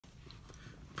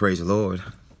Praise the Lord.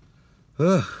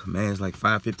 Man, it's like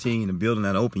 5:15. The building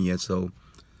not open yet, so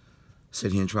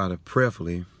sit here and try to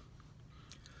prayerfully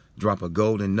drop a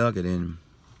golden nugget in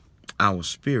our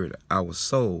spirit, our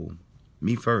soul,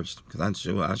 me first, because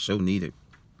I sure need it.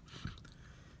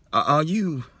 Are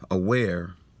you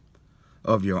aware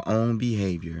of your own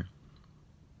behavior?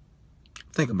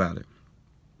 Think about it.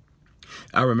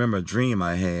 I remember a dream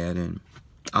I had, and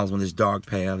I was on this dark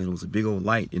path, and it was a big old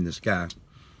light in the sky,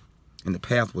 and the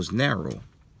path was narrow.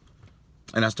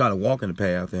 And I started walking the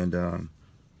path, and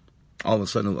all of a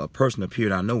sudden a person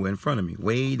appeared out of nowhere in front of me,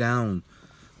 way down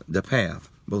the path.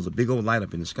 There was a big old light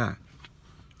up in the sky.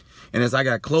 And as I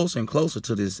got closer and closer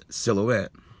to this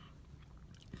silhouette,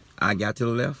 I got to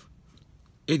the left,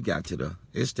 it stepped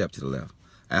to the left.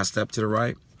 I stepped to the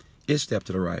right, it stepped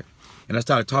to the right. And I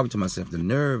started talking to myself, the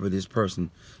nerve of this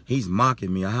person, he's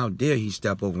mocking me. How dare he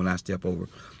step over when I step over?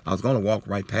 I was going to walk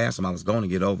right past him. I was going to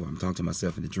get over. I'm talking to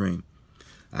myself in the dream.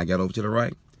 I got over to the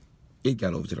right, it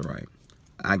got over to the right.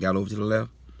 I got over to the left,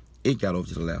 it got over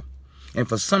to the left. And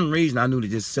for some reason, I knew that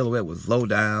this silhouette was low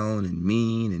down and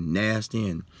mean and nasty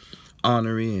and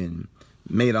ornery and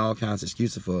made all kinds of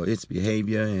excuses for its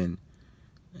behavior. And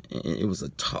it was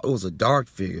a dark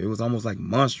figure. It was almost like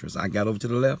monstrous. I got over to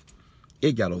the left,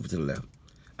 it got over to the left.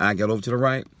 I got over to the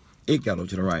right, it got over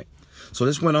to the right. So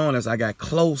this went on as I got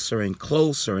closer and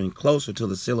closer and closer to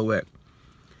the silhouette.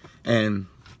 And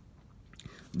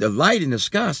the light in the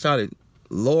sky started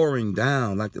lowering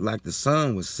down like the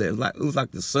sun was setting. It was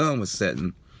like the sun was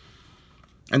setting.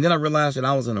 And then I realized that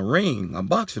I was in a ring, a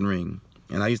boxing ring.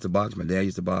 And I used to box. My dad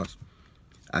used to box.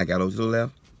 I got over to the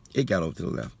left, it got over to the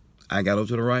left. I got over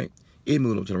to the right, it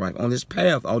moved over to the right. On this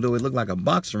path, although it looked like a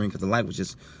boxing ring because the light was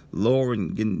just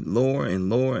lowering, getting lower and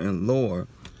lower and lower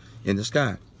in the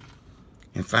sky.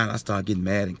 And finally, I started getting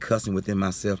mad and cussing within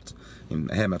myself. And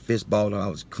I had my fist balled up. I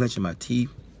was clenching my teeth.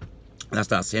 And I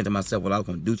started saying to myself what I was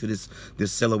going to do to this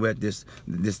silhouette,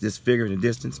 this figure in the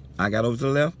distance. I got over to the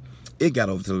left, it got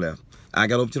over to the left. I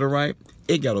got over to the right,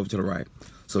 it got over to the right.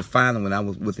 So finally, when I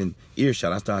was within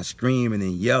earshot, I started screaming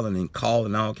and yelling and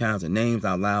calling all kinds of names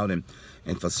out loud. And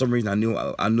for some reason, I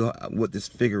knew what this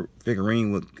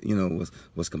figurine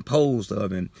was composed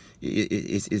of, and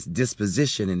its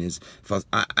disposition, and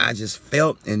I just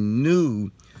felt and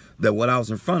knew that what I was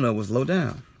in front of was low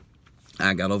down.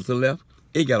 I got over to the left,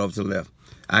 it got over to the left.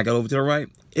 I got over to the right,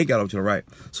 it got over to the right.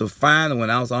 So finally, when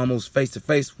I was almost face to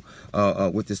face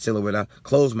with this silhouette, I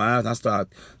closed my eyes and I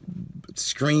started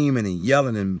screaming and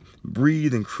yelling and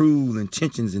breathing cruel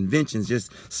intentions, inventions,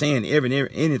 just saying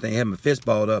anything, having my fist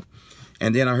balled up.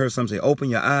 And then I heard something say, "Open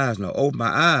your eyes." And I opened my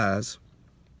eyes.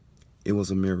 It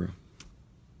was a mirror.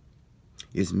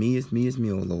 It's me,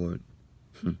 oh Lord,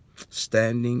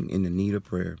 standing in the need of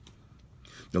prayer.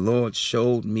 The Lord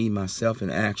showed me myself in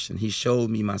action. He showed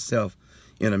me myself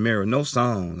in a mirror. No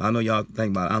song. I know y'all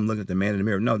think about it. I'm looking at the man in the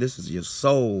mirror. No, this is your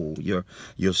soul, your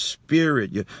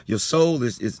spirit. Your soul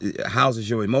it houses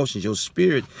your emotions. Your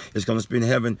spirit is going to spend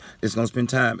heaven. It's going to spend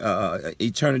time,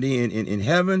 eternity in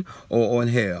heaven or in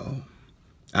hell.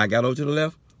 I got over to the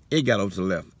left, it got over to the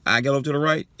left. I got over to the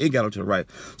right, it got over to the right.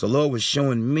 So the Lord was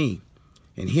showing me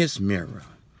in his mirror.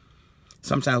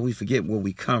 Sometimes we forget where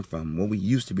we come from, what we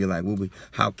used to be like,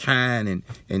 how kind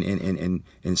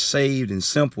and saved and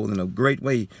simple in a great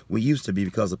way we used to be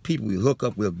because of people we hook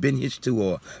up with, been hitched to,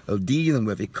 or dealing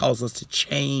with. It causes us to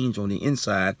change on the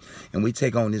inside, and we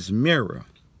take on this mirror.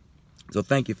 So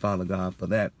thank you, Father God, for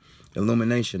that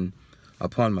illumination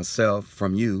upon myself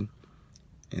from you.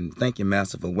 And thank you,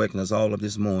 Master, for waking us all up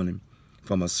this morning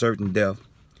from a certain death.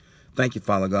 Thank you,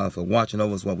 Father God, for watching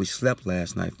over us while we slept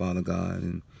last night, Father God.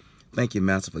 And thank you,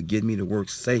 Master, for getting me to work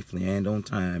safely and on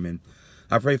time. And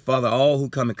I pray, Father, all who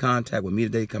come in contact with me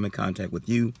today come in contact with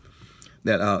you.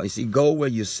 That, go where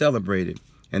you're celebrated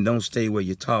and don't stay where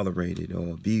you're tolerated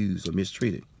or abused or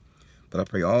mistreated. But I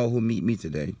pray all who meet me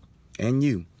today and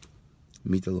you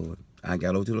meet the Lord. I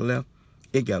got over to the left,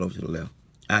 it got over to the left.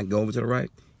 I go over to the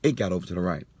right, it got over to the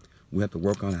right. We have to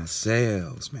work on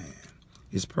ourselves, man.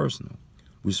 It's personal.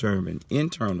 We serve an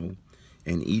internal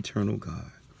and eternal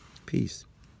God. Peace.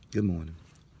 Good morning.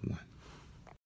 One.